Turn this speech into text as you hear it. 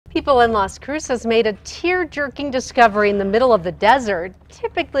People in Las Cruces made a tear-jerking discovery in the middle of the desert.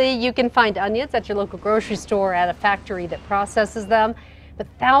 Typically, you can find onions at your local grocery store or at a factory that processes them. But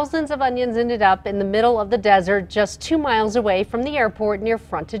thousands of onions ended up in the middle of the desert just 2 miles away from the airport near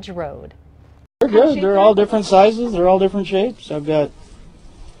Frontage Road. They're good. They're all different sizes. They're all different shapes. I've got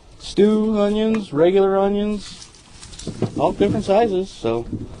stew onions, regular onions, all different sizes. So,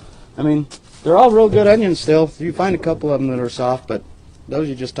 I mean, they're all real good onions still. You find a couple of them that are soft, but those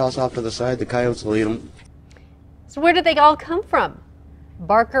you just toss off to the side. The coyotes will eat them. So where did they all come from?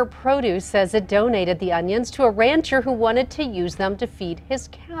 Barker Produce says it donated the onions to a rancher who wanted to use them to feed his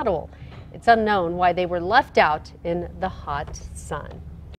cattle. It's unknown why they were left out in the hot sun.